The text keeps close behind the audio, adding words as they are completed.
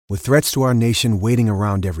With threats to our nation waiting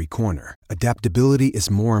around every corner, adaptability is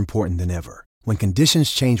more important than ever. When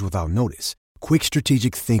conditions change without notice, quick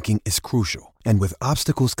strategic thinking is crucial. And with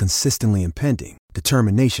obstacles consistently impending,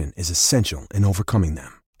 determination is essential in overcoming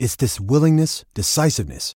them. It's this willingness,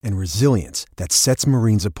 decisiveness, and resilience that sets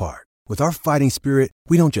Marines apart. With our fighting spirit,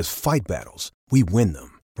 we don't just fight battles, we win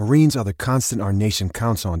them. Marines are the constant our nation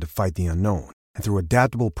counts on to fight the unknown. And through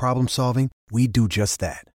adaptable problem solving, we do just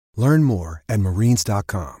that. Learn more at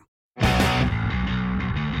marines.com.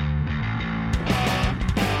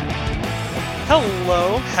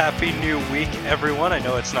 Hello, happy new week, everyone. I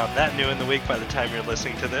know it's not that new in the week by the time you're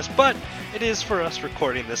listening to this, but it is for us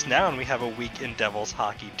recording this now, and we have a week in Devils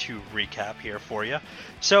hockey to recap here for you.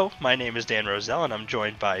 So, my name is Dan Roselle, and I'm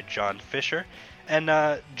joined by John Fisher.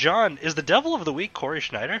 And, John, is the Devil of the Week Cory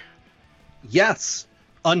Schneider? Yes.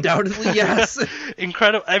 Undoubtedly, yes.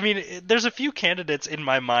 Incredible. I mean, there's a few candidates in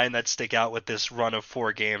my mind that stick out with this run of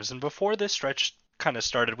 4 games, and before this stretch kind of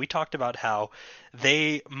started, we talked about how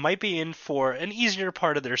they might be in for an easier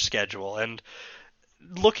part of their schedule, and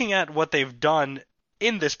looking at what they've done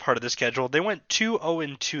in this part of the schedule, they went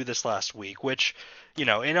 2-0-2 this last week, which, you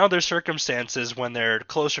know, in other circumstances when they're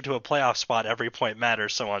closer to a playoff spot, every point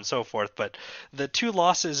matters, so on and so forth, but the 2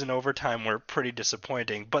 losses in overtime were pretty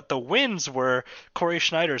disappointing, but the wins were Cory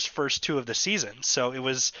Schneider's first 2 of the season, so it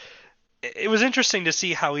was interesting to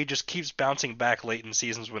see how he just keeps bouncing back late in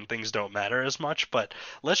seasons when things don't matter as much, but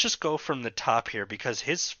let's just go from the top here, because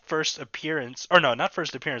his first appearance, or no, not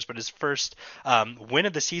first appearance, but his first win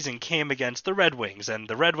of the season came against the Red Wings, and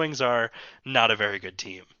the Red Wings are not a very good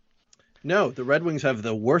team. No, the Red Wings have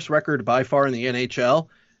the worst record by far in the NHL,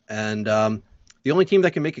 and the only team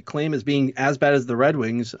that can make a claim as being as bad as the Red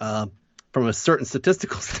Wings, from a certain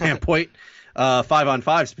statistical standpoint,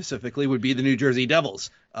 5-on-5 specifically, would be the New Jersey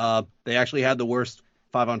Devils. They actually had the worst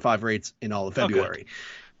 5-on-5 rates in all of February.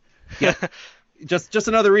 Yeah, just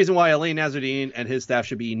another reason why Alain Nasreddine and his staff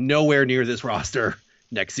should be nowhere near this roster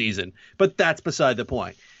next season. But that's beside the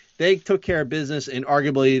point. They took care of business in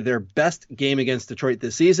arguably their best game against Detroit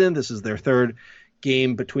this season. This is their 3rd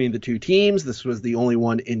game between the 2 teams. This was the only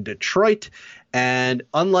one in Detroit. And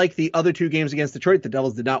unlike the other 2 games against Detroit, the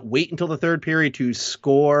Devils did not wait until the 3rd period to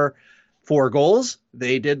score 4 goals.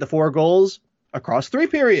 They did the 4 goals across 3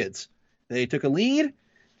 periods. They took a lead.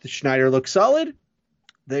 The Schneider looked solid.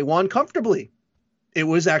 They won comfortably. It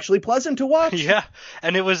was actually pleasant to watch. Yeah,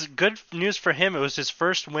 and it was good news for him. It was his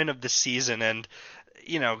first win of the season, and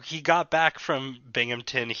you know, he got back from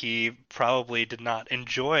Binghamton. He probably did not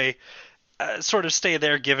enjoy sort of stay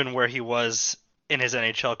there given where he was in his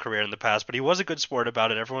NHL career in the past, but he was a good sport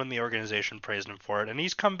about it. Everyone in the organization praised him for it, and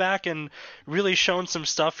he's come back and really shown some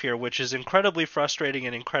stuff here, which is incredibly frustrating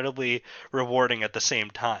and incredibly rewarding at the same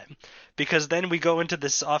time, because then we go into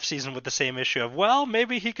this offseason with the same issue of, well,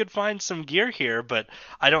 maybe he could find some gear here, but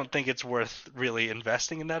I don't think it's worth really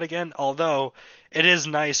investing in that again, although it is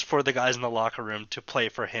nice for the guys in the locker room to play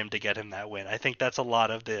for him to get him that win. I think that's a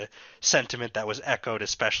lot of the sentiment that was echoed,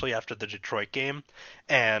 especially after the Detroit game,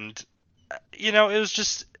 and you know, it was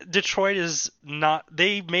just, Detroit is not,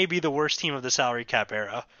 they may be the worst team of the salary cap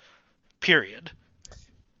era, period.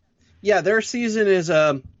 Yeah, their season is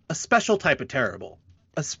a special type of terrible,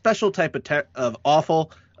 a special type of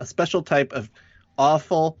awful, a special type of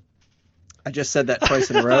awful. I just said that twice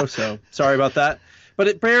in a row, so sorry about that. But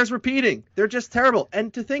it bears repeating. They're just terrible.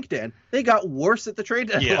 And to think, Dan, they got worse at the trade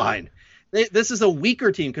deadline. Yeah. This is a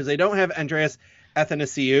weaker team because they don't have Andreas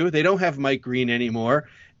Athanasiou. They don't have Mike Green anymore.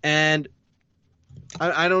 And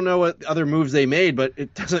I don't know what other moves they made, but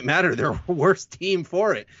it doesn't matter. They're a worse team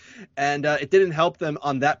for it. And it didn't help them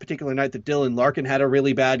on that particular night that Dylan Larkin had a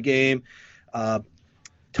really bad game.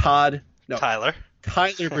 Tyler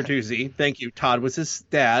Bertuzzi. Thank you. Todd was his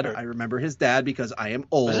dad. I remember his dad because I am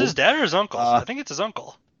old. Was it his dad or his uncle? I think it's his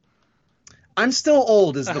uncle. I'm still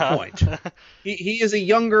old is the point. He is a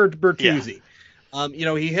younger Bertuzzi. Yeah. You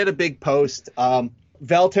know, he hit a big post. Valtteri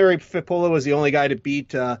Filppula was the only guy to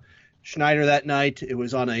beat Schneider that night. It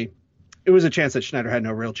was a chance that Schneider had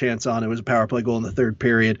no real chance on. It was a power play goal in the 3rd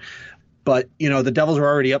period. But, you know, the Devils were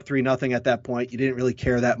already up 3-0 at that point. You didn't really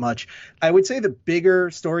care that much. I would say the bigger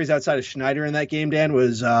stories outside of Schneider in that game, Dan,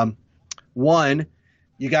 was one,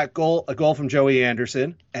 you got a goal from Joey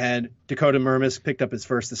Anderson, and Dakota Mermis picked up his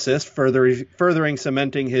first assist, furthering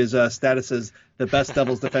cementing his status as the best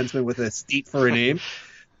Devils defenseman with a steep for a name.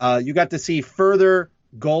 You got to see further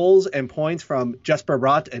goals and points from Jesper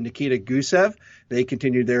Bratt and Nikita Gusev. They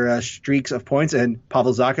continued their streaks of points, and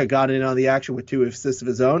Pavel Zacha got in on the action with 2 assists of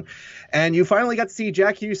his own. And you finally got to see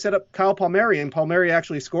Jack Hughes set up Kyle Palmieri, and Palmieri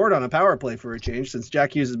actually scored on a power play for a change, since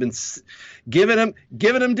Jack Hughes has been giving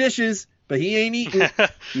him dishes, but he ain't eating.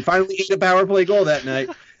 He finally ate a power play goal that night.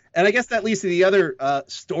 And I guess that leads to the other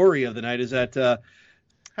story of the night is that,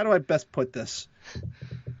 how do I best put this?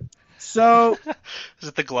 So. Is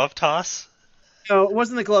it the glove toss? No, it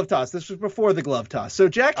wasn't the glove toss. This was before the glove toss. So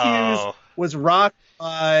Jack Hughes was rocked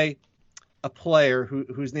by a player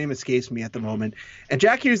whose name escapes me at the moment. And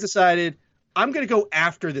Jack Hughes decided, I'm going to go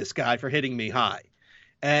after this guy for hitting me high.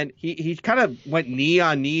 And he kind of went knee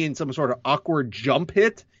on knee in some sort of awkward jump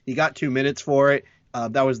hit. He got 2 minutes for it.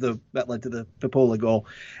 That led to the Pipola goal.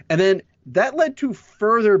 And then that led to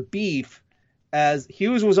further beef as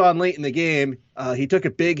Hughes was on late in the game. He took a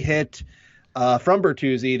big hit from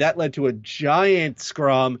Bertuzzi. That led to a giant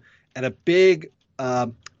scrum and a big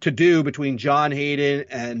to-do between John Hayden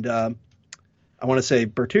and I want to say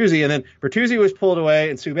Bertuzzi. And then Bertuzzi was pulled away,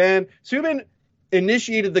 and Subban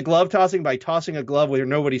initiated the glove tossing by tossing a glove where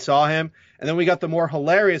nobody saw him. And then we got the more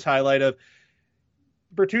hilarious highlight of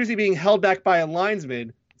Bertuzzi being held back by a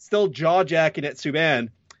linesman, still jaw-jacking at Subban,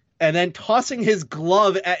 and then tossing his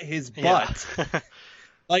glove at his butt. Yeah.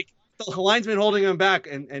 Like, the linesman holding him back,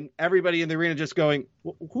 and everybody in the arena just going,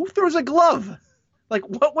 who throws a glove? Like,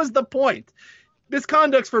 what was the point?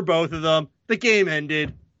 Misconduct's for both of them. The game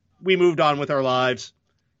ended. We moved on with our lives.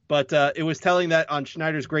 But it was telling that on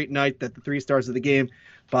Schneider's great night that the 3 stars of the game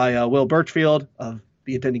by Will Birchfield of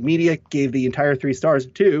the attending media gave the entire 3 stars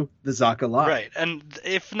to the Zacha line. Right. And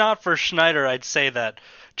if not for Schneider, I'd say that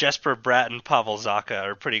Jesper Bratt and Pavel Zacha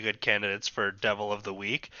are pretty good candidates for Devil of the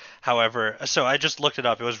Week. However, so I just looked it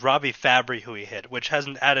up. It was Robbie Fabry who he hit, which has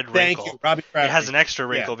an added wrinkle. Thank you, Robbie Fabry. It has an extra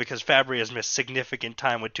wrinkle because Fabry has missed significant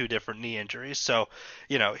time with 2 different knee injuries. So,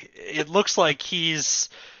 it looks like he's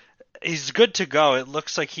good to go. It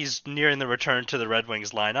looks like he's nearing the return to the Red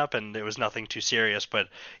Wings lineup, and it was nothing too serious. But,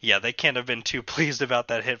 yeah, they can't have been too pleased about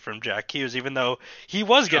that hit from Jack Hughes, even though he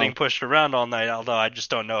was getting pushed around all night, although I just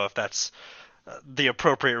don't know if that's the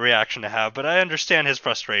appropriate reaction to have. But I understand his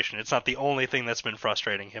frustration. It's not the only thing that's been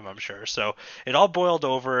frustrating him, I'm sure. So it all boiled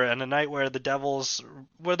over, and a night where the Devils,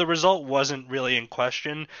 where the result wasn't really in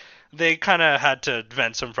question, they kind of had to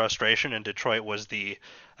vent some frustration, and Detroit was the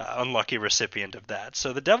unlucky recipient of that.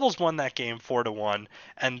 So the Devils won that game 4-1,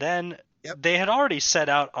 and then they had already set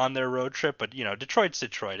out on their road trip, but Detroit's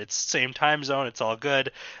Detroit. It's the same time zone. It's all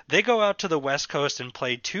good. They go out to the West Coast and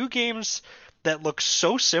play 2 games that look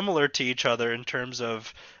so similar to each other in terms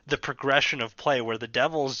of the progression of play, where the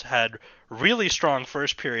Devils had really strong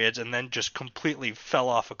first periods and then just completely fell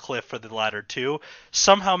off a cliff for the latter 2,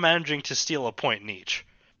 somehow managing to steal a point in each.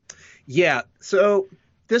 Yeah, so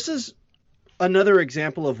this is another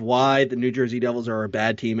example of why the New Jersey Devils are a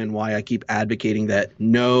bad team and why I keep advocating that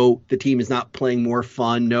no, the team is not playing more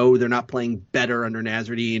fun. No, they're not playing better under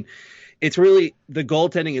Nasreddine. It's really the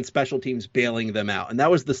goaltending and special teams bailing them out. And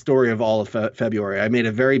that was the story of all of February. I made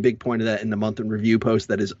a very big point of that in the month in review post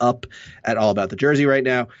that is up at All About the Jersey right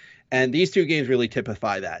now. And these 2 games really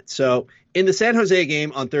typify that. So in the San Jose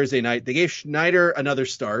game on Thursday night, they gave Schneider another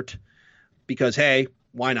start because, hey,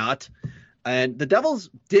 why not? And the Devils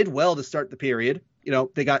did well to start the period.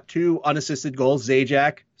 They got 2 unassisted goals.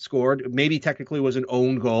 Zajac scored. Maybe technically was an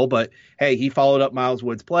own goal, but hey, he followed up Miles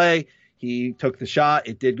Wood's play. He took the shot.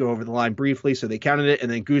 It did go over the line briefly, so they counted it.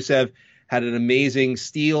 And then Gusev had an amazing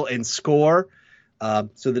steal and score.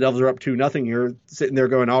 So the Devils are up 2-0. You're sitting there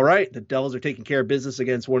going, all right, the Devils are taking care of business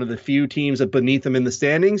against one of the few teams that beneath them in the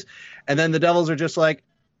standings. And then the Devils are just like,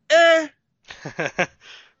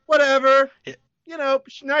 whatever.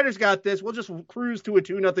 Schneider's got this. We'll just cruise to a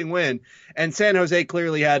 2-0 win. And San Jose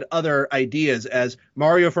clearly had other ideas as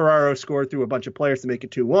Mario Ferraro scored through a bunch of players to make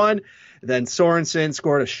it 2-1. Then Sorensen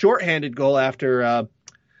scored a shorthanded goal after,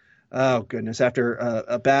 after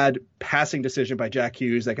a bad passing decision by Jack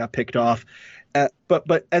Hughes that got picked off.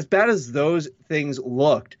 But as bad as those things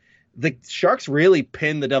looked, the Sharks really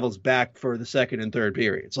pinned the Devils back for the second and third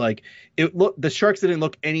periods. Like the Sharks didn't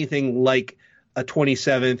look anything like a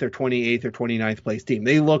 27th or 28th or 29th place team.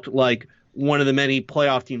 They looked like one of the many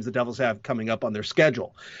playoff teams the Devils have coming up on their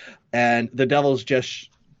schedule. And the Devils just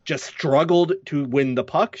struggled to win the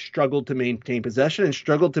puck, struggled to maintain possession, and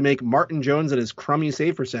struggled to make Martin Jones and his crummy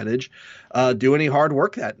save percentage do any hard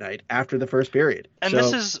work that night after the first period. And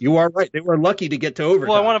you are right. They were lucky to get to overtime.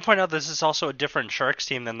 Well, I want to point out this is also a different Sharks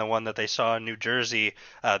team than the one that they saw in New Jersey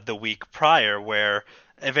the week prior, where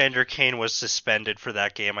Evander Kane was suspended for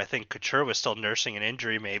that game. I think Couture was still nursing an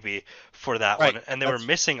injury maybe for that one. And they were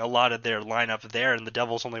missing a lot of their lineup there, and the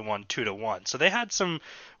Devils only won 2-1. So they had some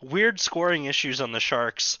weird scoring issues on the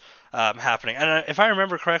Sharks happening. And if I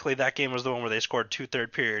remember correctly, that game was the one where they scored 2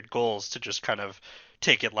 third-period goals to just kind of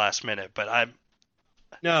take it last minute. But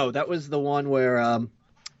No, that was the one where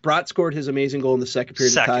Brat scored his amazing goal in the second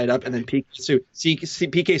period to tie it up, and then PK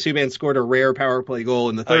Subban scored a rare power play goal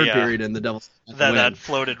in the third period, and the Devils that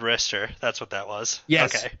floated wrister. That's what that was.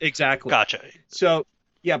 Yes, okay. Exactly. Gotcha. So,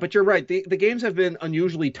 yeah, but you're right. The games have been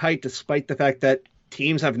unusually tight, despite the fact that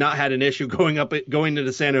teams have not had an issue going to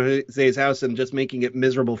the San Jose's house and just making it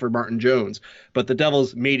miserable for Martin Jones. But the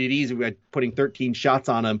Devils made it easy by putting 13 shots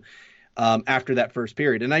on him after that first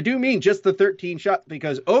period. And I do mean just the 13 shots,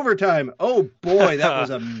 because overtime, oh boy, that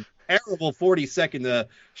was a terrible 40-second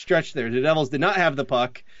stretch there. The Devils did not have the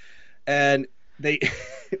puck, and they,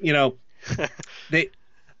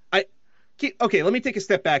 okay, let me take a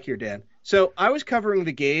step back here, Dan. So I was covering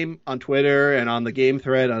the game on Twitter and on the game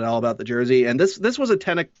thread on All About the Jersey, and this was a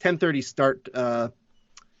 10:30 start. It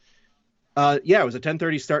was a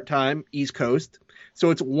 10:30 start time, East Coast.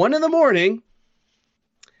 So it's 1 a.m,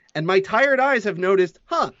 and my tired eyes have noticed,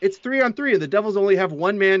 it's 3-on-3, and the Devils only have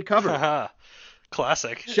one man covered.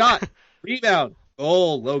 Classic. Shot, rebound,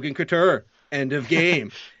 goal, Logan Couture, end of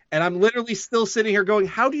game. And I'm literally still sitting here going,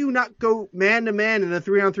 how do you not go man-to-man in a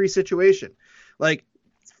 3-on-3 situation? Like,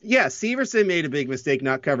 yeah, Severson made a big mistake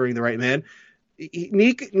not covering the right man.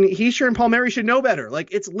 Hischier and Palmieri should know better.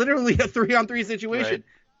 Like, it's literally a 3-on-3 situation. Right.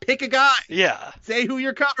 Pick a guy. Yeah. Say who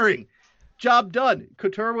you're covering. Job done.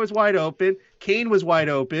 Couture was wide open. Kane was wide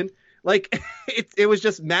open. Like, it was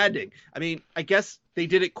just maddening. I mean, I guess they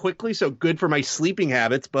did it quickly, so good for my sleeping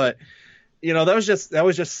habits. But, that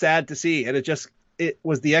was just sad to see. And it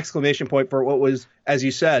was the exclamation point for what was, as you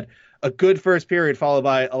said, a good first period followed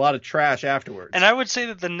by a lot of trash afterwards. And I would say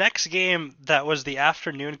that the next game, that was the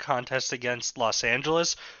afternoon contest against Los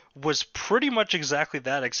Angeles, was pretty much exactly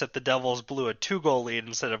that, except the Devils blew a 2-goal lead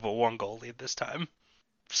instead of a 1-goal lead this time.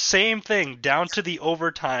 Same thing, down to the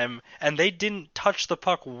overtime, and they didn't touch the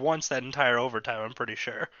puck once that entire overtime, I'm pretty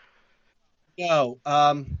sure. No,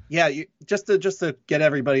 just to get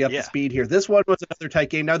everybody up to speed here, this one was another tight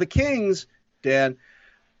game. Now, the Kings, Dan,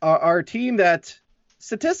 are a team that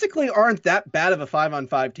statistically aren't that bad of a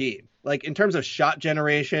 5-on-5 team. Like, in terms of shot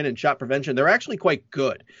generation and shot prevention, they're actually quite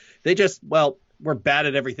good. They just, were bad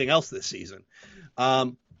at everything else this season.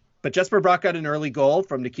 But Jesper Bratt got an early goal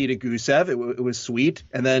from Nikita Gusev. It was sweet.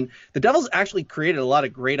 And then the Devils actually created a lot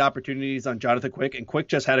of great opportunities on Jonathan Quick, and Quick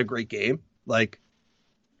just had a great game. Like,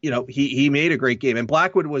 he made a great game. And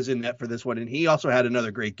Blackwood was in net for this one, and he also had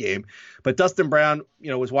another great game. But Dustin Brown,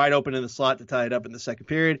 was wide open in the slot to tie it up in the second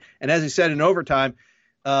period. And as he said, in overtime,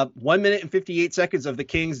 1 minute and 58 seconds of the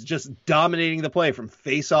Kings just dominating the play from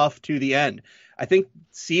face-off to the end. I think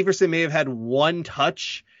Severson may have had one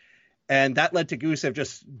touch, and that led to Gusev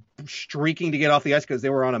just streaking to get off the ice because they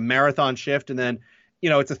were on a marathon shift. And then,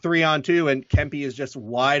 it's a 3-on-2, and Kempe is just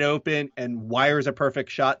wide open and wires a perfect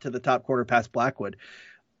shot to the top corner past Blackwood.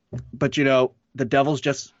 But, the Devils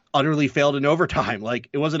just utterly failed in overtime. Like,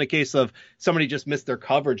 it wasn't a case of somebody just missed their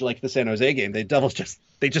coverage like the San Jose game. The Devils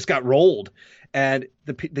just got rolled. And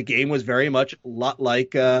the game was very much a lot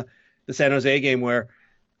like the San Jose game, where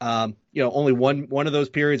only one of those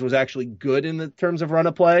periods was actually good in the terms of run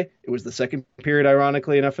of play. It was the second period,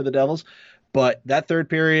 ironically enough, for the Devils. But that third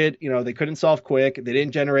period, they couldn't solve quick. They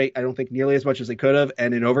didn't generate, I don't think, nearly as much as they could have.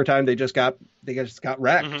 And in overtime, they just got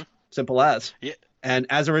wrecked. Mm-hmm. Simple as. Yeah. And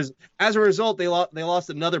as a result, they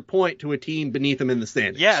lost another point to a team beneath them in the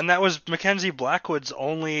standings. Yeah, and that was Mackenzie Blackwood's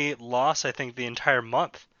only loss, I think, the entire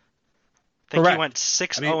month. I think Correct. He went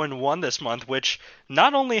 6-0-1 this month, which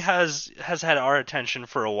not only has had our attention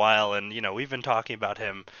for a while, and we've been talking about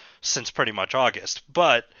him since pretty much August,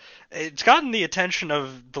 but it's gotten the attention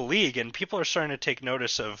of the league, and people are starting to take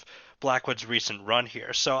notice of Blackwood's recent run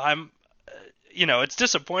here. So it's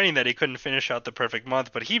disappointing that he couldn't finish out the perfect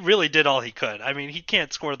month, but he really did all he could. I mean, he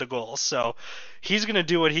can't score the goals, so he's going to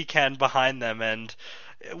do what he can behind them, and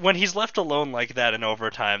when he's left alone like that in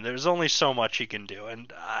overtime, there's only so much he can do,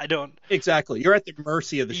 and I don't... Exactly. You're at the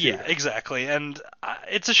mercy of the shooter. Yeah, exactly, and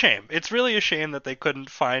it's a shame. It's really a shame that they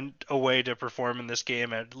couldn't find a way to perform in this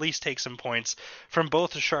game and at least take some points from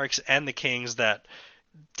both the Sharks and the Kings, that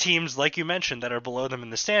teams, like you mentioned, that are below them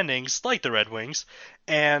in the standings, like the Red Wings,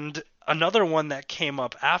 and another one that came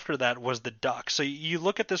up after that was the Ducks. So you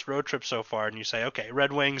look at this road trip so far and you say, okay,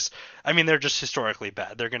 Red Wings, I mean, they're just historically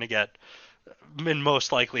bad. They're going to get, in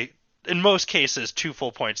most cases, 2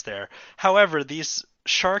 full points there. However, these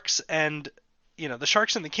Sharks and, the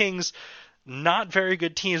Sharks and the Kings, not very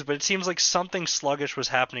good teams, but it seems like something sluggish was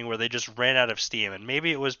happening where they just ran out of steam. And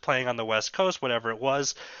maybe it was playing on the West Coast, whatever it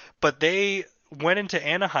was, but they went into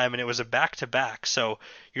Anaheim and it was a back-to-back, so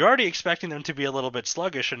you're already expecting them to be a little bit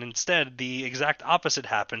sluggish, and instead the exact opposite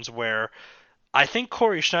happens, where I think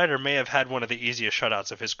Corey Schneider may have had one of the easiest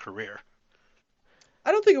shutouts of his career.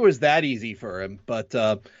 I don't think it was that easy for him, but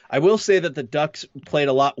I will say that the Ducks played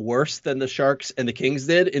a lot worse than the Sharks and the Kings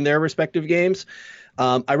did in their respective games.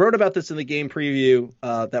 I wrote about this in the game preview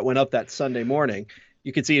that went up that Sunday morning.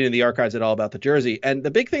 You can see it in the archives at All About the Jersey. And the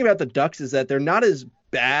big thing about the Ducks is that they're not as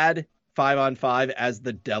bad 5-on-5 as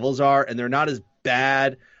the Devils are, and they're not as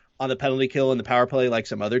bad on the penalty kill and the power play like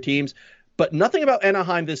some other teams. But nothing about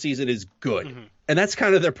Anaheim this season is good. Mm-hmm. And that's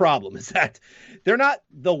kind of their problem, is that they're not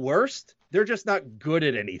the worst. They're just not good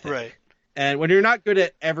at anything. Right. And when you're not good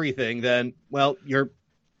at everything, then, well, you're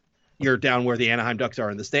down where the Anaheim Ducks are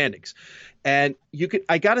in the standings. And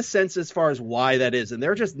I got a sense as far as why that is. And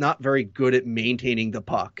they're just not very good at maintaining the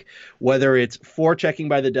puck, whether it's forechecking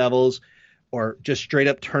by the Devils or just straight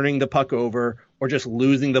up turning the puck over or just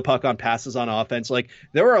losing the puck on passes on offense. Like,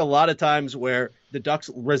 there were a lot of times where the Ducks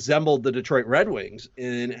resembled the Detroit Red Wings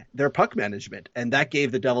in their puck management. And that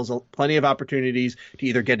gave the Devils plenty of opportunities to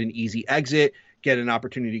either get an easy exit, get an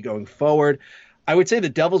opportunity going forward. I would say the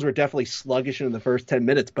Devils were definitely sluggish in the first 10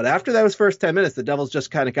 minutes, but after those first 10 minutes, the Devils just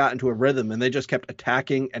kind of got into a rhythm and they just kept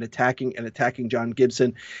attacking and attacking and attacking John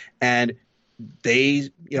Gibson. And they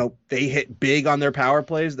hit big on their power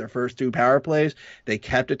plays, their first 2 power plays. They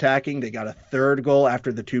kept attacking. They got a third goal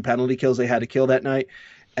after the 2 penalty kills they had to kill that night.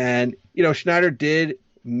 And, Schneider did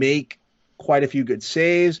make quite a few good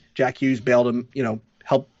saves. Jack Hughes bailed him,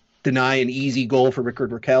 helped deny an easy goal for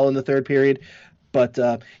Rickard Rakell in the third period. But,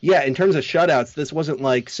 in terms of shutouts, this wasn't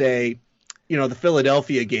like, say, the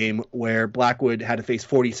Philadelphia game where Blackwood had to face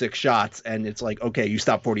 46 shots and it's like, okay, you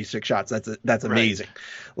stop 46 shots. That's amazing.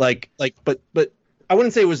 Right. But I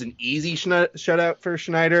wouldn't say it was an easy shutout for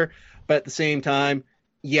Schneider, but at the same time,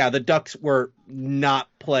 the Ducks were not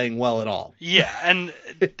playing well at all. Yeah, and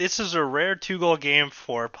this is a rare 2-goal game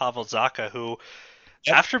for Pavel Zacha, who,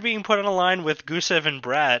 after being put on a line with Gusev and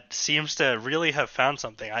Bratt, seems to really have found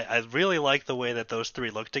something. I really like the way that those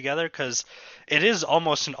 3 look together because it is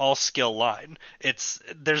almost an all-skill line.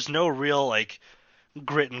 There's no real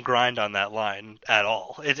grit and grind on that line at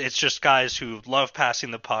all. It's just guys who love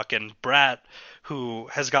passing the puck, and Bratt, who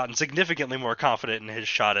has gotten significantly more confident in his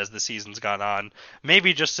shot as the season's gone on.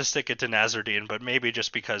 Maybe just to stick it to Nazardine, but maybe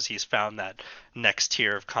just because he's found that next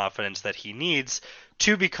tier of confidence that he needs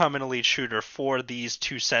to become an elite shooter for these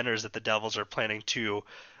 2 centers that the Devils are planning to,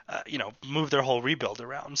 move their whole rebuild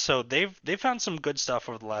around. So they've found some good stuff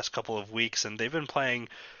over the last couple of weeks, and they've been playing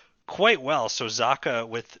quite well. So Zacha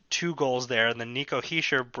with 2 goals there, and then Nico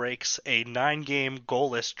Hischier breaks a 9-game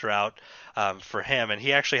goalless drought for him, and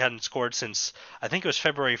he actually hadn't scored since I think it was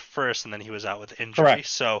February 1st, and then he was out with injury. Correct.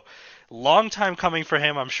 So long time coming for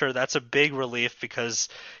him. I'm sure that's a big relief because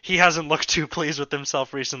he hasn't looked too pleased with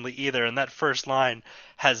himself recently either, and that first line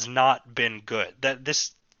has not been good. That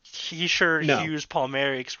this Hughes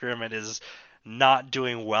Palmieri experiment is not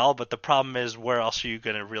doing well, but the problem is, where else are you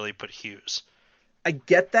going to really put Hughes? I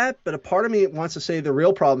get that, but a part of me wants to say the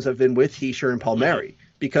real problems have been with Hischier and Palmieri,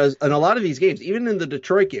 because in a lot of these games, even in the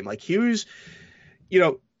Detroit game, like Hughes,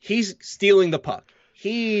 he's stealing the puck.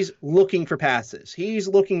 He's looking for passes. He's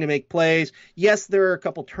looking to make plays. Yes, there are a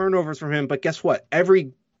couple turnovers from him, but guess what?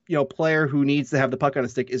 Every player who needs to have the puck on a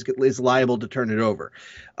stick is liable to turn it over.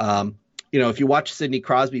 If you watch Sidney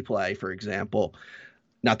Crosby play, for example,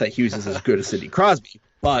 not that Hughes is as good as Sidney Crosby,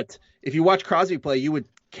 but if you watch Crosby play, you would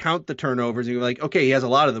count the turnovers and you're like, okay, he has a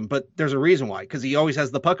lot of them, but there's a reason why, because he always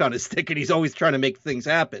has the puck on his stick and he's always trying to make things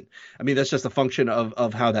happen. I mean, that's just a function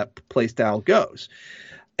of how that play style goes.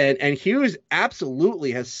 And Hughes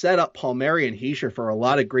absolutely has set up Palmieri and Hischier for a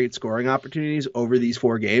lot of great scoring opportunities over these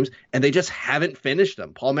 4 games, and they just haven't finished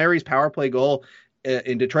them. Palmieri's power play goal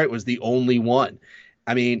in Detroit was the only one.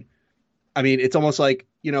 I mean, it's almost like,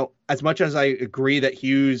 as much as I agree that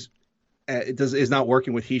Hughes is not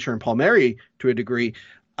working with Hischier and Palmieri to a degree,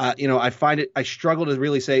 I struggle to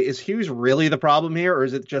really say, is Hughes really the problem here, or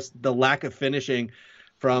is it just the lack of finishing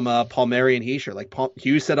from Palmieri and Hischier? Like,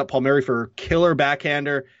 Hughes set up Palmieri for a killer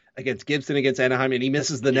backhander against Gibson against Anaheim, and he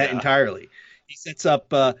misses the net entirely. He sets up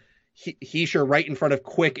Hischier right in front of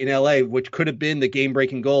Quick in LA, which could have been the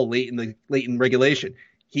game-breaking goal late in regulation.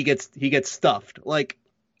 He gets stuffed. Like,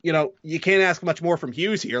 you can't ask much more from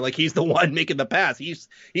Hughes here. Like, he's the one making the pass. He's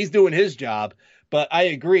doing his job. But I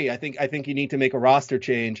agree. I think you need to make a roster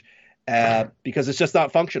change because it's just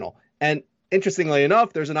not functional. And interestingly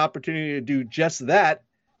enough, there's an opportunity to do just that,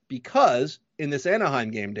 because in this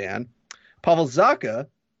Anaheim game, Dan, Pavel Zacha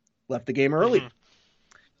left the game early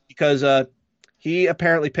because he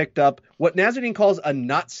apparently picked up what Nazardine calls a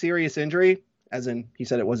not serious injury, as in he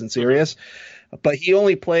said it wasn't serious, but he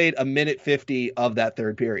only played a minute 50 of that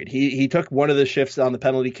third period. He took one of the shifts on the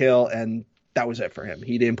penalty kill, and that was it for him.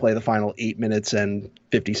 He didn't play the final 8 minutes and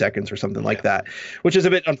 50 seconds or something like that, which is a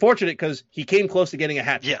bit unfortunate because he came close to getting a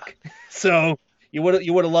hat trick. Yeah. So you would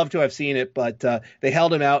have loved to have seen it, but they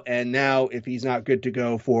held him out. And now if he's not good to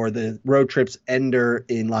go for the road trips ender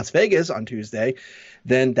in Las Vegas on Tuesday,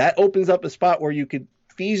 then that opens up a spot where you could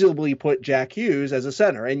feasibly put Jack Hughes as a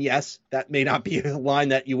center. And yes, that may not be a line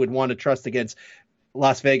that you would want to trust against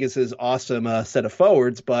Las Vegas's awesome set of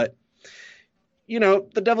forwards, but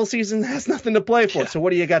the Devil season has nothing to play for. Yeah. So what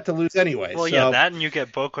do you got to lose anyway? Well, that and you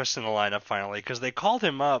get Boquist in the lineup finally, because they called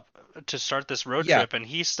him up to start this road trip, and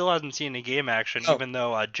he still hasn't seen any game action, even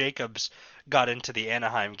though Jacobs got into the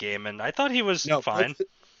Anaheim game, and I thought he was fine.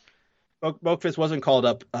 Boquist wasn't called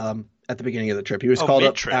up at the beginning of the trip. He was called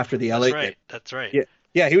mid-trip. Up after the LA game. That's right.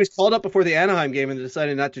 Yeah, he was called up before the Anaheim game and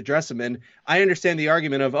decided not to dress him. And I understand the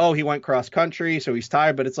argument of, he went cross country, so he's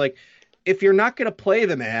tired. But it's like, if you're not going to play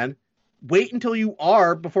the man, wait until you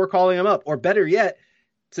are before calling him up. Or better yet,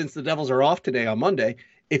 since the Devils are off today on Monday,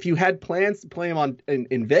 if you had plans to play him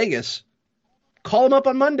in Vegas, call him up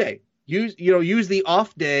on Monday. Use the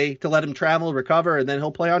off day to let him travel, recover, and then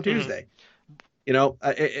he'll play on Tuesday. They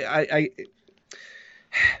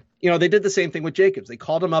did the same thing with Jacobs. They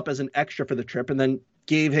called him up as an extra for the trip and then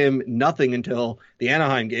gave him nothing until the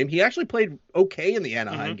Anaheim game. He actually played okay in the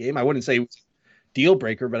Anaheim game. I wouldn't say he was a deal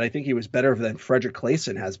breaker, but I think he was better than Frederick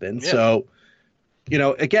Claesson has been. Yeah. So,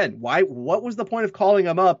 again, what was the point of calling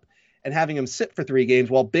him up and having him sit for 3 games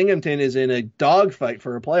while Binghamton is in a dogfight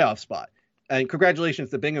for a playoff spot? And congratulations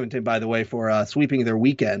to Binghamton, by the way, for sweeping their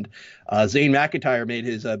weekend. Zane McIntyre made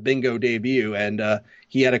his bingo debut, and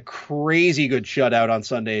he had a crazy good shutout on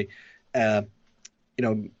Sunday.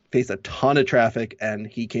 Faced a ton of traffic, and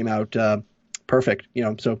he came out perfect.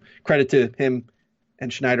 So credit to him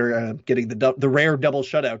and Schneider getting the rare double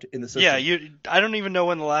shutout in the system. Yeah, I don't even know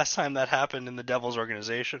when the last time that happened in the Devils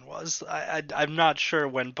organization was. I'm not sure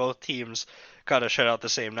when both teams got a shutout the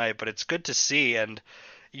same night, but it's good to see. And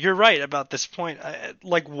you're right about this point.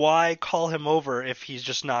 Why call him over if he's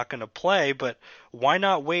just not going to play? But why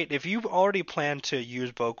not wait? If you've already planned to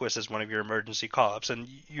use Boquist as one of your emergency call-ups, and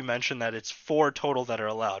you mentioned that it's 4 total that are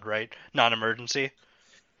allowed, right? Non-emergency?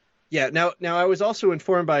 Yeah. Now I was also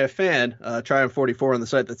informed by a fan, Triumph44 on the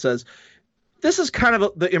site, that says this is kind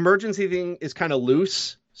of the emergency thing is kind of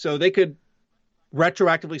loose. So they could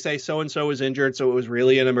retroactively say so-and-so was injured, so it was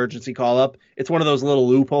really an emergency call-up. It's one of those little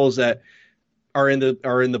loopholes that are in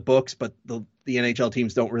the books, but the NHL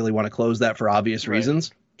teams don't really want to close that for obvious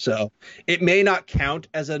reasons. So it may not count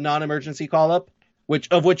as a non-emergency call-up, which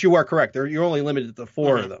you are correct. You're only limited to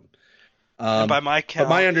 4 of them. And by my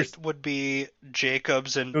count, it would be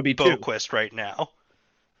Jacobs and Boquist right now.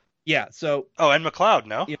 Yeah. So. Oh, and McLeod,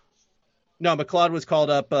 no? Yeah. No, McLeod was called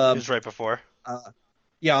up. He was right before.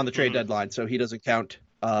 On the trade deadline, so he doesn't count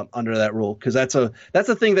under that rule because that's a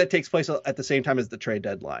thing that takes place at the same time as the trade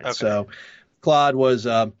deadline. Okay. So. Claude was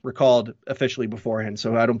recalled officially beforehand,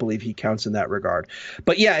 so I don't believe he counts in that regard.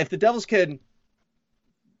 But yeah, if the Devils can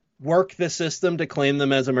work the system to claim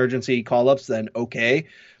them as emergency call-ups, then okay.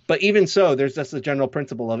 But even so, there's just a general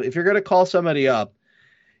principle of if you're going to call somebody up,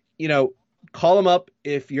 call them up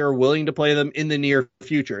if you're willing to play them in the near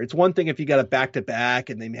future. It's one thing if you got a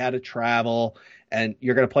back-to-back and they had to travel and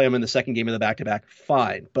you're going to play them in the second game of the back-to-back,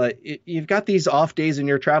 fine. But you've got these off days in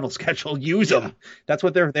your travel schedule. Use them. That's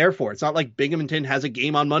what they're there for. It's not like Binghamton has a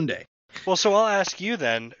game on Monday. Well, so I'll ask you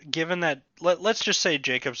then, given that, let's just say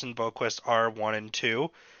Jacobs and Boquist are 1 and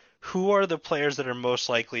 2, who are the players that are most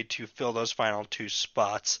likely to fill those final 2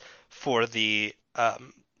 spots for the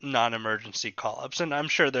non-emergency call-ups? And I'm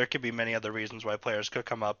sure there could be many other reasons why players could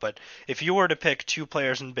come up, but if you were to pick 2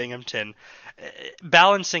 players in Binghamton,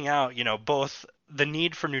 balancing out, both the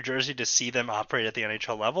need for New Jersey to see them operate at the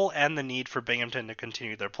NHL level and the need for Binghamton to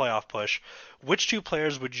continue their playoff push, which 2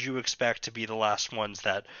 players would you expect to be the last ones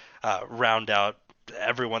that round out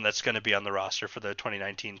everyone that's going to be on the roster for the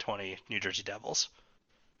 2019-20 New Jersey Devils?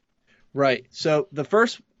 Right. So the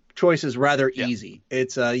first choice is rather easy.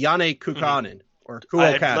 It's Janne Kuokkanen. Or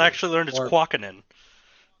Kuokkanen. I actually learned it's Kuokkanen.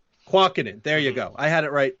 Kuokkanen. There you go. I had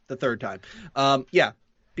it right the third time.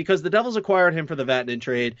 Because the Devils acquired him for the Vatanen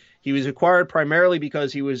trade. He was acquired primarily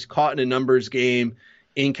because he was caught in a numbers game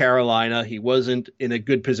in Carolina. He wasn't in a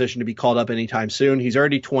good position to be called up anytime soon. He's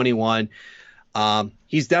already 21.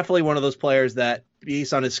 He's definitely one of those players that,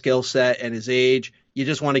 based on his skill set and his age, you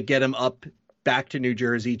just want to get him up back to New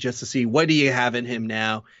Jersey just to see what do you have in him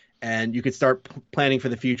now. And you could start planning for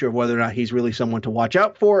the future of whether or not he's really someone to watch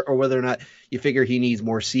out for or whether or not you figure he needs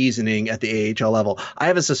more seasoning at the AHL level. I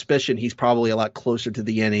have a suspicion he's probably a lot closer to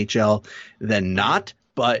the NHL than not,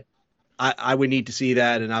 but I would need to see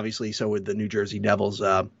that. And obviously so would the New Jersey Devils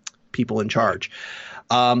people in charge.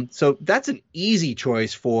 So that's an easy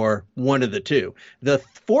choice for one of the two. The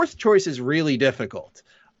fourth choice is really difficult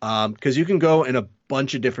because you can go in a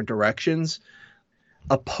bunch of different directions.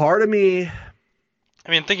 A part of me... I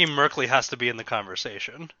mean, thinking Merkley has to be in the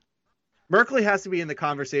conversation. Merkley has to be in the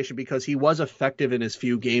conversation because he was effective in his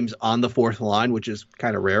few games on the fourth line, which is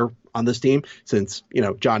kind of rare on this team since,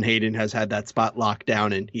 John Hayden has had that spot locked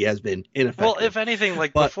down and he has been ineffective. Well, if anything,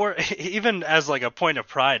 before, even as a point of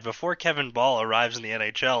pride, before Kevin Ball arrives in the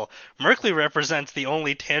NHL, Merkley represents the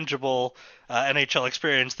only tangible NHL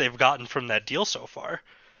experience they've gotten from that deal so far.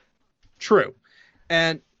 True.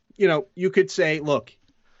 And, you could say, look,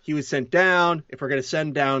 he was sent down. If we're going to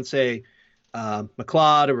send down, say,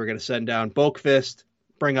 McLeod, or we're going to send down Boqvist,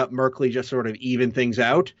 bring up Merkley, just sort of even things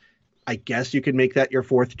out, I guess you could make that your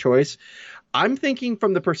fourth choice. I'm thinking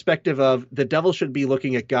from the perspective of the Devils should be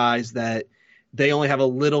looking at guys that they only have a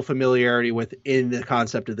little familiarity with in the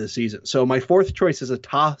concept of this season. So my fourth choice is a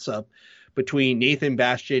toss-up between Nathan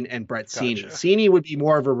Bastian and Brett Seney. Gotcha. Seney would be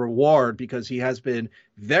more of a reward because he has been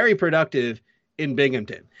very productive in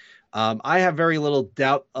Binghamton. I have very little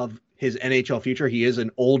doubt of his NHL future. He is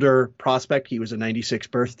an older prospect. He was a 96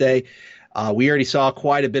 birthday. We already saw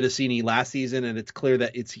quite a bit of Seney last season, and it's clear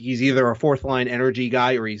that he's either a fourth line energy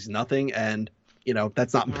guy or he's nothing. And,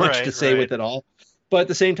 that's not much to say with it all. But at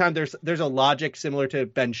the same time, there's a logic similar to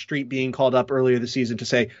Ben Street being called up earlier this season to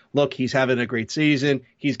say, look, he's having a great season.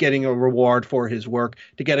 He's getting a reward for his work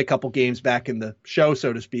to get a couple games back in the show,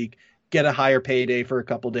 so to speak, get a higher payday for a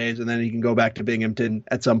couple days, and then he can go back to Binghamton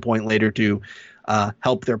at some point later to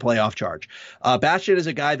help their playoff charge. Bastian is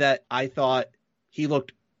a guy that I thought he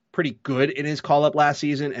looked pretty good in his call-up last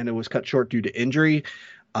season, and it was cut short due to injury.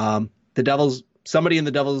 Somebody in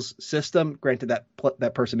the Devils system, granted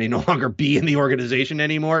that person may no longer be in the organization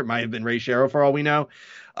anymore. It might have been Ray Shero for all we know.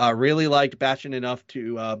 Really liked Bastian enough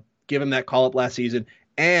to give him that call-up last season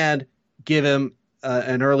and give him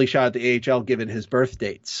an early shot at the AHL given his birth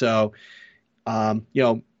date. So,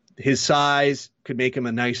 his size could make him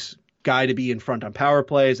a nice guy to be in front on power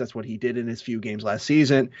plays. That's what he did in his few games last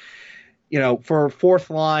season. For a fourth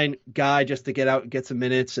line guy just to get out and get some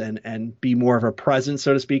minutes and be more of a presence,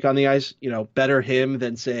 so to speak, on the ice, better him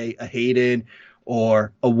than, say, a Hayden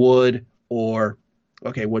or a Wood or,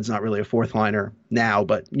 okay, Wood's not really a fourth liner now,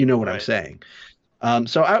 but you know what I'm saying.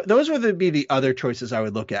 Those would be the other choices I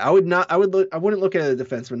would look at. I wouldn't look at a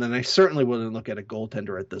defenseman, and I certainly wouldn't look at a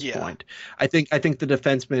goaltender at this point. I think the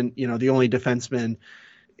defenseman, the only defenseman,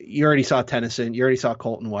 you already saw Tennyson, you already saw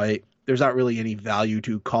Colton White. There's not really any value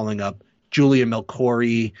to calling up Julian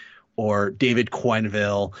Melchiori or David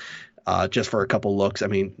Quenneville just for a couple looks. I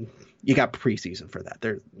mean, you got preseason for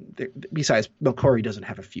that. Besides, Melchiori doesn't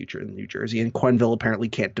have a future in New Jersey, and Quenneville apparently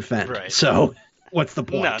can't defend. Right. So what's the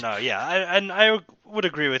point? No, yeah. I would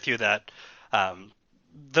agree with you that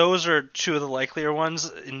those are two of the likelier ones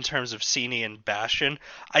in terms of Seney and Bastian.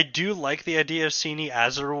 I do like the idea of Seney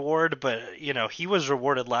as a reward, but, he was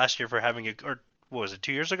rewarded last year for having what was it,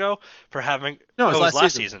 2 years ago? For having... No, it was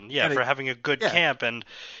last season. Yeah, for having a good camp, and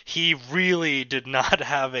he really did not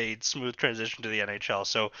have a smooth transition to the NHL.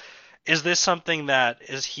 So is this something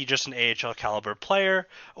is he just an AHL caliber player,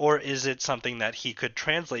 or is it something that he could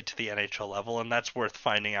translate to the NHL level? And that's worth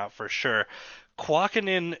finding out for sure.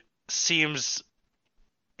 Kuokkanen seems...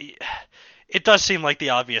 It does seem like the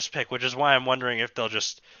obvious pick, which is why I'm wondering if they'll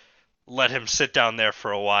just let him sit down there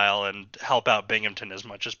for a while and help out Binghamton as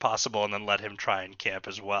much as possible, and then let him try and camp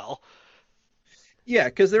as well. Yeah,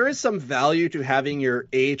 because there is some value to having your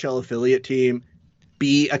AHL affiliate team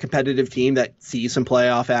be a competitive team that sees some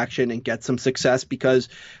playoff action and gets some success, because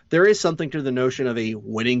there is something to the notion of a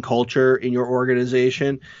winning culture in your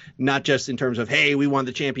organization, not just in terms of, hey, we won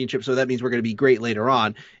the championship, so that means we're going to be great later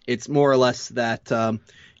on. It's more or less that,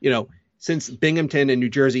 since Binghamton and New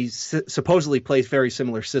Jersey supposedly play very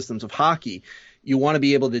similar systems of hockey, you want to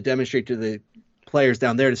be able to demonstrate to the players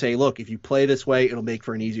down there to say, look, if you play this way, it'll make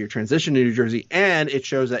for an easier transition to New Jersey, and it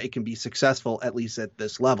shows that it can be successful, at least at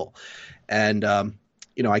this level. And,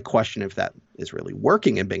 I question if that is really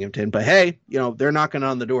working in Binghamton, but hey, they're knocking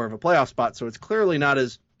on the door of a playoff spot, so it's clearly not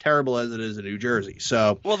as terrible as it is in New Jersey.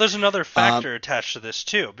 So, well, there's another factor attached to this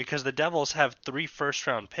too, because the Devils have 3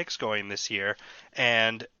 first-round picks going this year,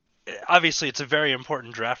 and obviously it's a very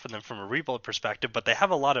important draft for them from a rebuild perspective, but they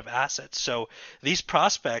have a lot of assets. So these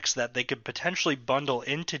prospects that they could potentially bundle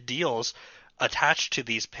into deals attached to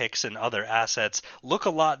these picks and other assets look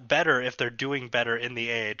a lot better if they're doing better in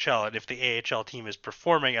the AHL, and if the AHL team is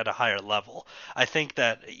performing at a higher level. I think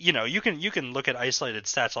that, you can look at isolated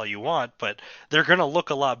stats all you want, but they're going to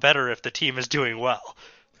look a lot better if the team is doing well.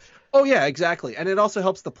 Oh yeah, exactly. And it also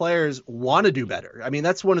helps the players want to do better. I mean,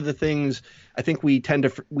 that's one of the things I think we tend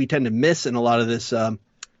to miss in a lot of this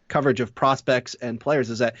coverage of prospects and players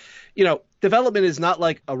is that, development is not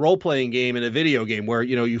like a role-playing game in a video game where,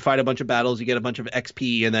 you fight a bunch of battles, you get a bunch of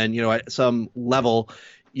XP, and then, at some level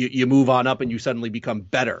you move on up and you suddenly become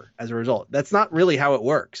better as a result. That's not really how it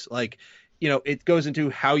works. Like, it goes into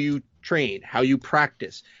how you train, how you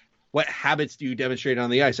practice, what habits do you demonstrate on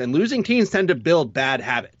the ice? And losing teams tend to build bad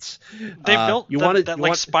habits. They built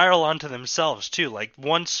that spiral onto themselves too. Like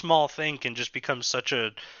one small thing can just become such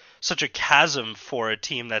a chasm for a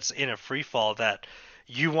team that's in a free fall that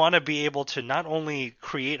you want to be able to not only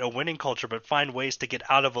create a winning culture but find ways to get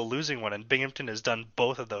out of a losing one. And Binghamton has done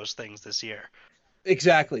both of those things this year.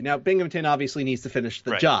 Exactly. Now, Binghamton obviously needs to finish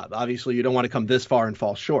the job. Obviously, you don't want to come this far and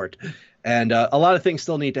fall short. And a lot of things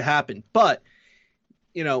still need to happen. But,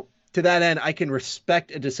 to that end, I can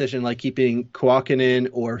respect a decision like keeping Kuokkanen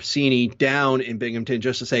or Cini down in Binghamton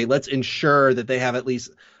just to say, let's ensure that they have at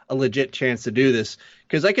least a legit chance to do this.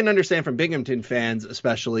 Because I can understand from Binghamton fans,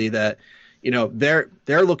 especially, that, they're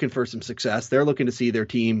looking for some success. They're looking to see their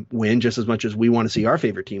team win just as much as we want to see our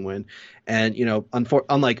favorite team win. And,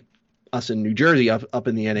 unlike us in New Jersey up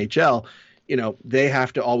in the NHL, they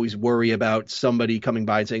have to always worry about somebody coming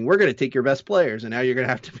by and saying, we're going to take your best players. And now you're going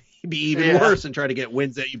to have to be even worse and try to get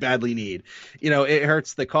wins that you badly need. It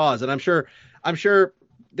hurts the cause. And I'm sure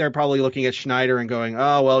they're probably looking at Schneider and going,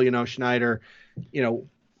 oh, well, Schneider,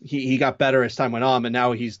 he got better as time went on, and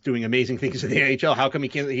now he's doing amazing things in the NHL. How come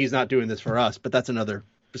he's not doing this for us? But that's another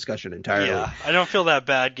discussion entirely. Yeah, I don't feel that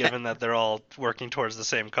bad given that they're all working towards the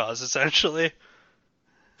same cause, essentially.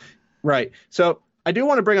 Right. So I do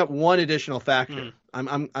want to bring up one additional factor.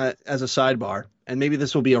 I'm as a sidebar, and maybe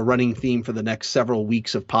this will be a running theme for the next several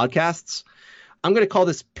weeks of podcasts. I'm going to call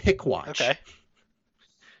this Pick Watch. Okay.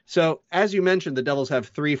 So as you mentioned, the Devils have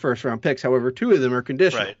 3 first-round picks. However, 2 of them are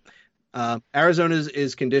conditional. Right. Arizona's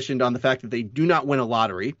is conditioned on the fact that they do not win a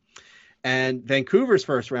lottery, and Vancouver's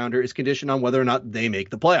first-rounder is conditioned on whether or not they make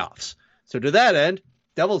the playoffs. So to that end,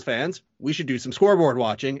 Devils fans, we should do some scoreboard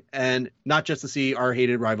watching, and not just to see our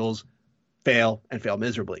hated rivals fail and fail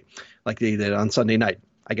miserably like they did on Sunday night.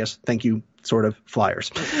 I guess, thank you, sort of,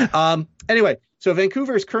 Flyers. Anyway, so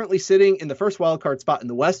Vancouver is currently sitting in the first wildcard spot in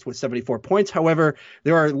the West with 74 points. However,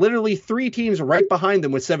 there are literally 3 teams right behind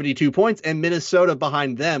them with 72 points and Minnesota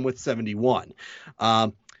behind them with 71.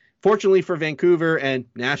 Fortunately for Vancouver and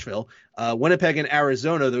Nashville, Winnipeg and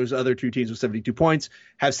Arizona, those other 2 teams with 72 points,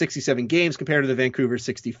 have 67 games compared to the Vancouver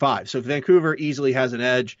 65. So Vancouver easily has an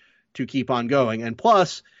edge to keep on going. And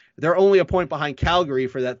plus, they're only a point behind Calgary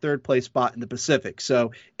for that 3rd place spot in the Pacific.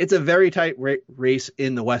 So it's a very tight race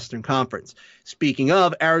in the Western Conference. Speaking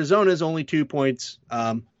of, Arizona is only 2 points.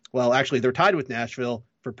 Well, actually, they're tied with Nashville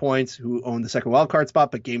for points, who own the second wildcard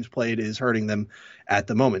spot, but games played is hurting them at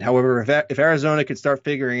the moment. However, if Arizona could start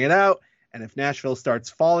figuring it out, and if Nashville starts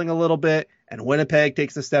falling a little bit, and Winnipeg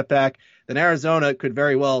takes a step back, then Arizona could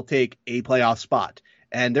very well take a playoff spot.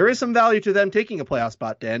 And there is some value to them taking a playoff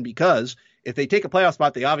spot, Dan, because if they take a playoff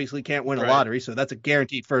spot, they obviously can't win a lottery. So that's a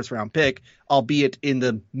guaranteed first-round pick, albeit in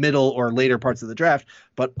the middle or later parts of the draft.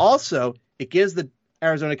 But also, it gives the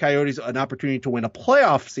Arizona Coyotes an opportunity to win a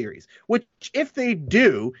playoff series, which if they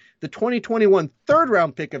do, the 2021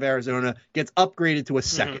 third-round pick of Arizona gets upgraded to a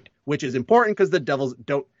second, which is important because the Devils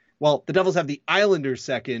don't. Well, the Devils have the Islanders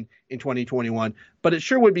second in 2021, but it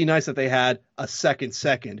sure would be nice if they had a second,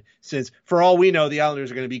 since for all we know, the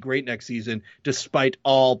Islanders are going to be great next season, despite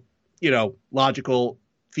all, logical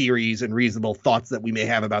theories and reasonable thoughts that we may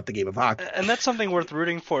have about the game of hockey. And that's something worth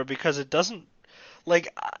rooting for because it doesn't, I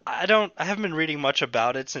haven't been reading much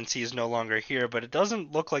about it since he's no longer here, but it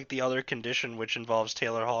doesn't look like the other condition, which involves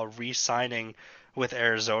Taylor Hall re-signing with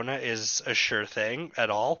Arizona, is a sure thing at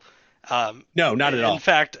all. No, not at all. In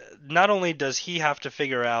fact, not only does he have to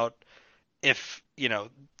figure out if,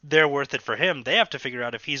 they're worth it for him, they have to figure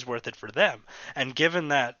out if he's worth it for them. And given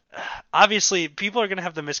that, obviously, people are going to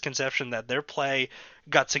have the misconception that their play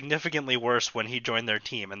got significantly worse when he joined their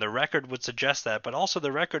team, and the record would suggest that, but also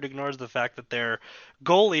the record ignores the fact that their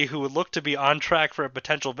goalie, who would look to be on track for a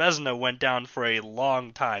potential Vezina, went down for a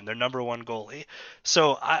long time, their number 1 goalie.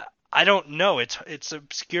 So I don't know. It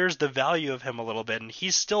obscures the value of him a little bit, and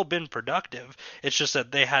he's still been productive. It's just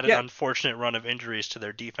that they had an unfortunate run of injuries to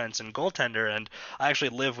their defense and goaltender, and I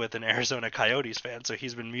actually live with an Arizona Coyotes fan, so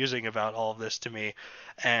he's been musing about all of this to me,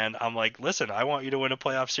 and I'm like, listen, I want you to win a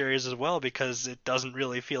playoff series as well, because it doesn't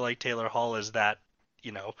really feel like Taylor Hall is that,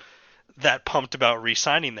 that pumped about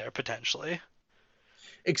re-signing there, potentially.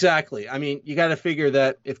 Exactly. I mean, you got to figure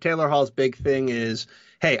that if Taylor Hall's big thing is,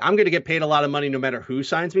 hey, I'm going to get paid a lot of money no matter who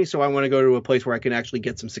signs me, so I want to go to a place where I can actually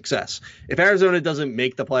get some success. If Arizona doesn't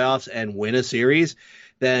make the playoffs and win a series,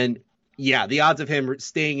 then yeah, the odds of him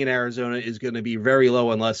staying in Arizona is going to be very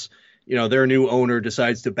low unless, their new owner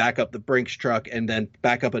decides to back up the Brinks truck and then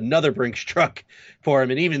back up another Brinks truck for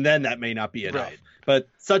him. And even then, that may not be enough. Right. But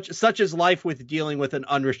such is life with dealing with an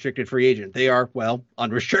unrestricted free agent. They are, well,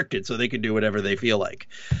 unrestricted, so they can do whatever they feel like.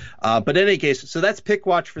 But in any case, so that's Pick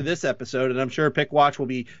Watch for this episode, and I'm sure Pick Watch will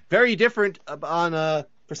be very different for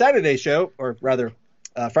Saturday's show, or rather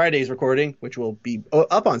Friday's recording, which will be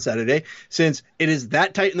up on Saturday, since it is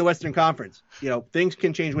that tight in the Western Conference. Things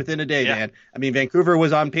can change within a day, man. I mean, Vancouver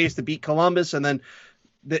was on pace to beat Columbus, and then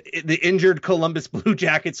the injured Columbus Blue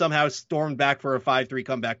Jackets somehow stormed back for a 5-3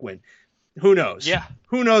 comeback win. Who knows? Yeah.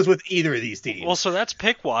 Who knows with either of these teams? Well, so that's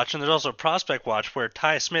Pick Watch, and there's also Prospect Watch, where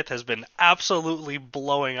Ty Smith has been absolutely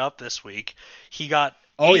blowing up this week. He got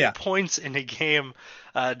 8 points in a game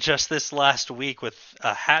just this last week with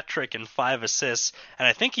a hat trick and 5 assists, and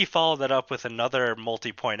I think he followed that up with another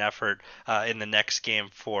multi-point effort in the next game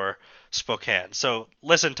for Spokane. So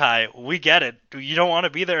listen, Ty, we get it. You don't want to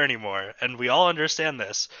be there anymore, and we all understand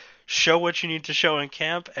this. Show what you need to show in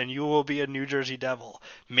camp, and you will be a New Jersey Devil.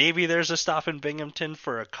 Maybe there's a stop in Binghamton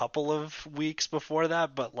for a couple of weeks before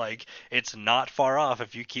that, but it's not far off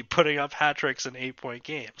if you keep putting up hat tricks in 8-point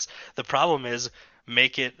games. The problem is,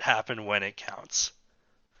 make it happen when it counts.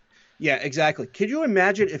 Yeah, exactly. Could you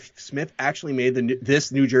imagine if Smith actually made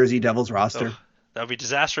this New Jersey Devils roster? That would be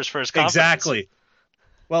disastrous for his confidence. Exactly.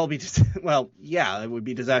 Well, it would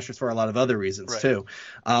be disastrous for a lot of other reasons too.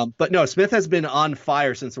 But no, Smith has been on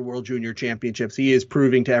fire since the World Junior Championships. He is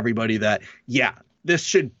proving to everybody that, this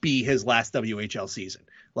should be his last WHL season.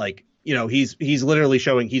 He's literally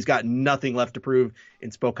showing he's got nothing left to prove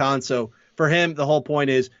in Spokane. So for him, the whole point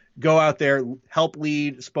is go out there, help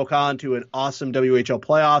lead Spokane to an awesome WHL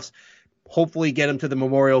playoffs, hopefully get him to the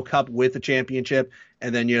Memorial Cup with a championship,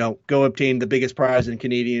 and then, go obtain the biggest prize in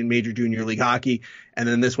Canadian Major Junior League hockey. And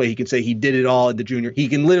then this way he can say he did it all in the junior. He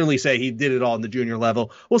can literally say he did it all in the junior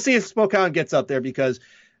level. We'll see if Spokane gets up there because,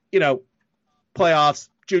 playoffs,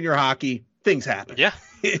 junior hockey, things happen. Yeah.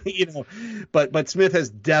 But Smith has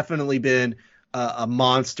definitely been a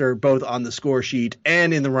monster both on the score sheet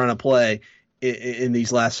and in the run of play in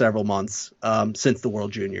these last several months since the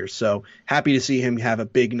World Juniors. So happy to see him have a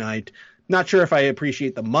big night. Not sure if I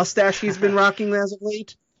appreciate the mustache he's been rocking as of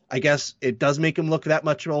late. I guess it does make him look that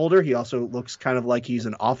much older. He also looks kind of like he's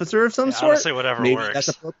an officer of some sort. Honestly, whatever Maybe works. That's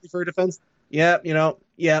appropriate for a defense. Yeah,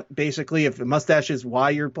 basically, if the mustache is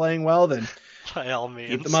why you're playing well, then by all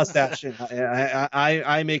means, keep the mustache.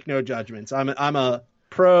 I make no judgments. I'm a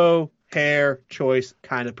pro hair choice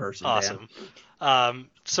kind of person. Awesome. Dan.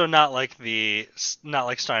 So not like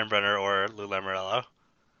Steinbrenner or Lou Lamoriello.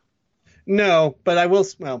 No, but I will.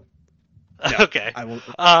 Well, no, okay. I will.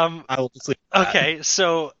 I will sleep. Okay,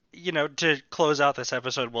 so to close out this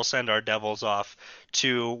episode, we'll send our Devils off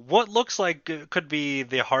to what looks like could be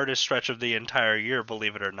the hardest stretch of the entire year.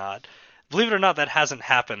 Believe it or not. That hasn't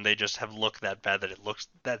happened. They just have looked that bad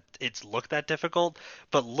that it's looked that difficult.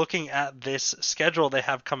 But looking at this schedule they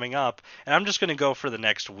have coming up, and I'm just going to go for the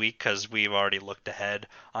next week because we've already looked ahead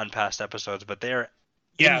on past episodes. But they're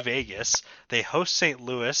in Vegas. They host St.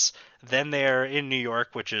 Louis. Then they're in New York,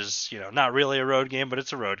 which is not really a road game, but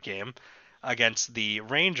it's a road game against the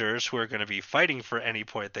Rangers, who are going to be fighting for any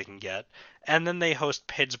point they can get. And then they host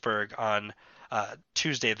Pittsburgh on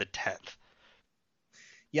Tuesday the 10th.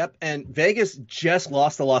 Yep, and Vegas just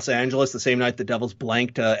lost to Los Angeles the same night the Devils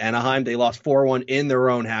blanked Anaheim. They lost 4-1 in their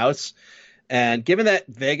own house. And given that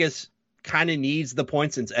Vegas kind of needs the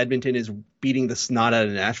points since Edmonton is beating the snot out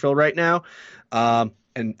of Nashville right now,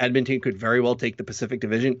 and Edmonton could very well take the Pacific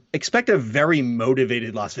Division, expect a very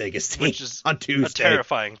motivated Las Vegas team which is on Tuesday. A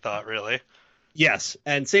terrifying thought, really. Yes,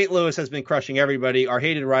 and St. Louis has been crushing everybody. Our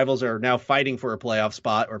hated rivals are now fighting for a playoff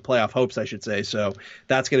spot, or playoff hopes, I should say, so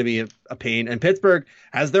that's going to be a pain. And Pittsburgh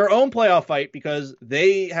has their own playoff fight because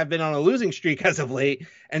they have been on a losing streak as of late,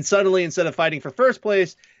 and suddenly, instead of fighting for first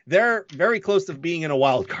place, they're very close to being in a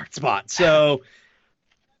wild card spot. So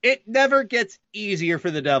it never gets easier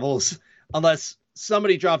for the Devils unless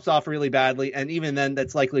somebody drops off really badly, and even then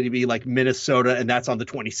that's likely to be like Minnesota, and that's on the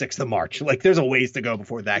 26th of March. Like, there's a ways to go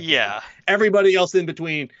before that. Yeah. Everybody else in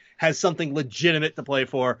between has something legitimate to play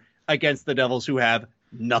for against the Devils, who have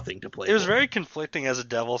nothing to play for. It was very conflicting as a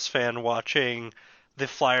Devils fan watching the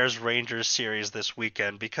Flyers-Rangers series this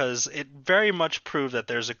weekend, because it very much proved that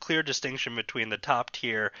there's a clear distinction between the top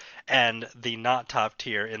tier and the not top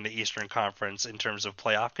tier in the Eastern Conference in terms of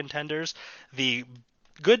playoff contenders. The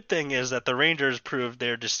good thing is that the Rangers proved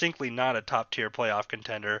they're distinctly not a top-tier playoff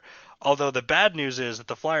contender, although the bad news is that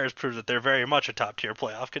the Flyers proved that they're very much a top-tier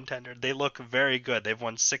playoff contender. They look very good. They've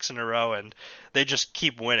won 6 in a row, and they just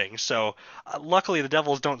keep winning. So luckily the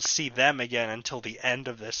Devils don't see them again until the end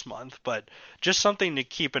of this month, but just something to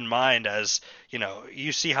keep in mind as,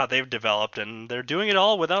 you see how they've developed, and they're doing it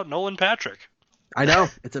all without Nolan Patrick. I know.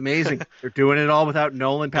 It's amazing. They're doing it all without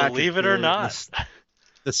Nolan Patrick. Believe it or not.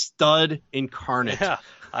 The stud incarnate. Yeah,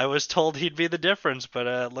 I was told he'd be the difference, but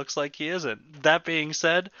it looks like he isn't. That being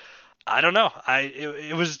said, I don't know.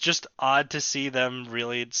 It was just odd to see them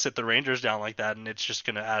really sit the Rangers down like that, and it's just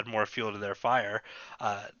going to add more fuel to their fire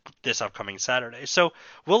this upcoming Saturday. So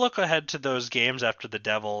we'll look ahead to those games after the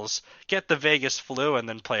Devils get the Vegas flu and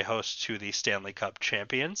then play host to the Stanley Cup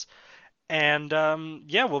champions. And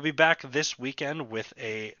we'll be back this weekend with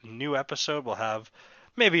a new episode. We'll have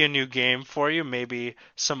maybe a new game for you, maybe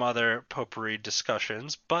some other potpourri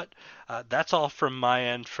discussions. But that's all from my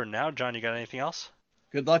end for now. John, you got anything else?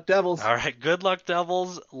 Good luck, Devils. All right, good luck,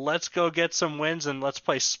 Devils. Let's go get some wins, and let's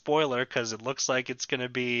play spoiler because it looks like it's going to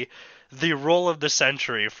be the roll of the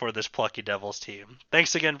century for this plucky Devils team.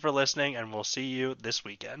 Thanks again for listening, and we'll see you this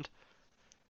weekend.